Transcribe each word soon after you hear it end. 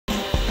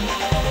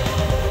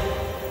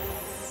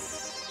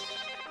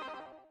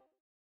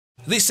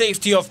The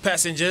safety of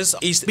passengers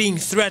is being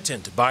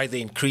threatened by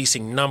the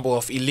increasing number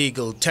of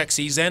illegal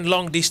taxis and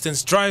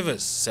long-distance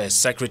drivers, says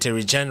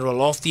Secretary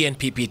General of the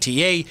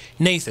NPPTA,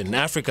 Nathan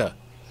Africa.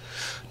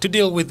 To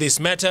deal with this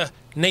matter,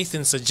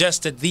 Nathan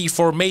suggested the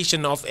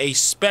formation of a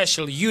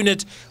special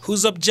unit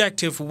whose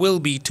objective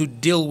will be to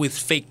deal with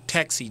fake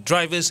taxi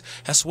drivers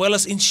as well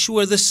as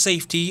ensure the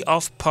safety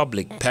of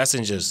public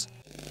passengers.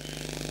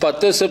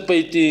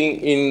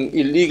 Participating in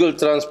illegal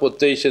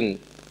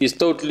transportation is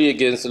totally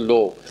against the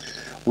law.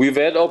 We've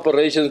had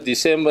operations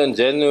December and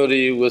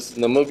January with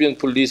Namibian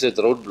police at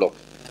roadblock.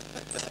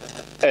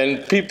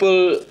 And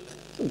people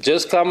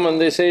just come and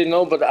they say,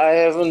 no, but I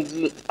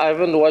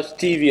haven't watched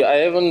TV, I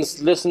haven't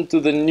listened to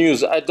the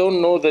news, I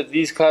don't know that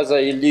these cars are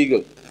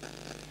illegal.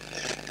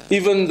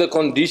 Even the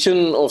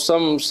condition of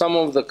some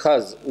of the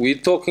cars, we're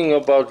talking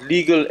about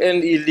legal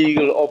and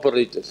illegal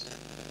operators.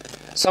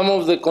 Some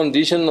of the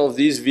condition of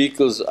these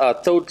vehicles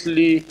are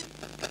totally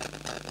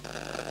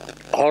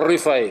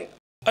horrifying.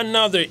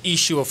 Another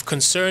issue of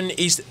concern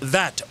is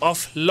that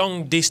of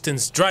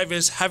long-distance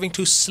drivers having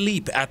to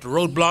sleep at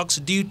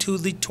roadblocks due to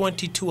the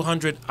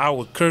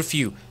 2200-hour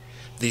curfew.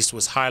 This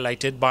was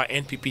highlighted by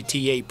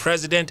NPPTA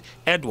President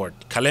Edward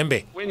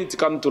Kalembe. When it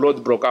comes to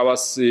roadblock, I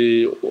was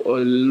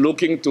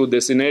looking to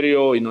the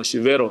scenario in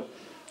Oshivero,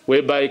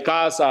 whereby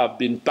cars have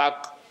been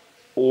parked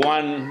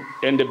one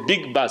and a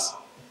big bus,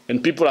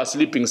 and people are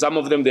sleeping. Some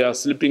of them they are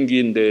sleeping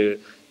in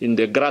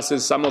the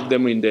grasses, some of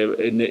them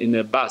in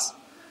a bus.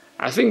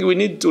 I think we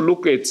need to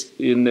look at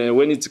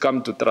when it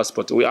comes to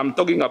transport. I'm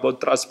talking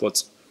about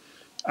transport.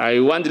 I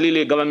want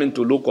really government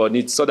to look on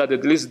it so that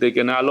at least they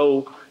can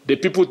allow the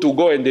people to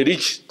go and they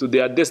reach to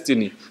their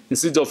destiny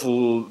instead of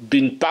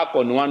being parked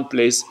on one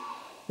place,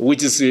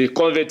 which is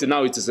converted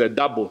now. It is a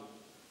double.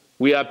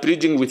 We are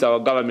pleading with our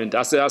government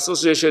as an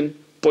association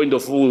point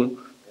of view.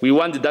 We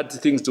want that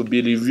things to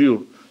be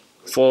reviewed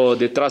for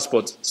the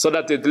transport so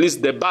that at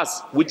least the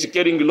bus, which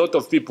carrying a lot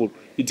of people,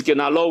 it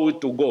can allow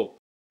it to go.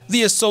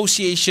 The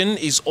association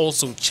is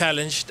also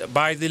challenged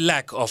by the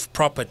lack of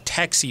proper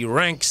taxi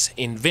ranks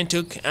in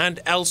Windhoek and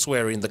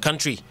elsewhere in the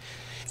country.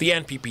 The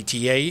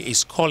NPPTA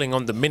is calling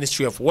on the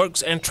Ministry of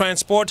Works and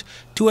Transport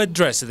to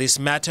address this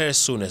matter as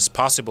soon as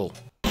possible.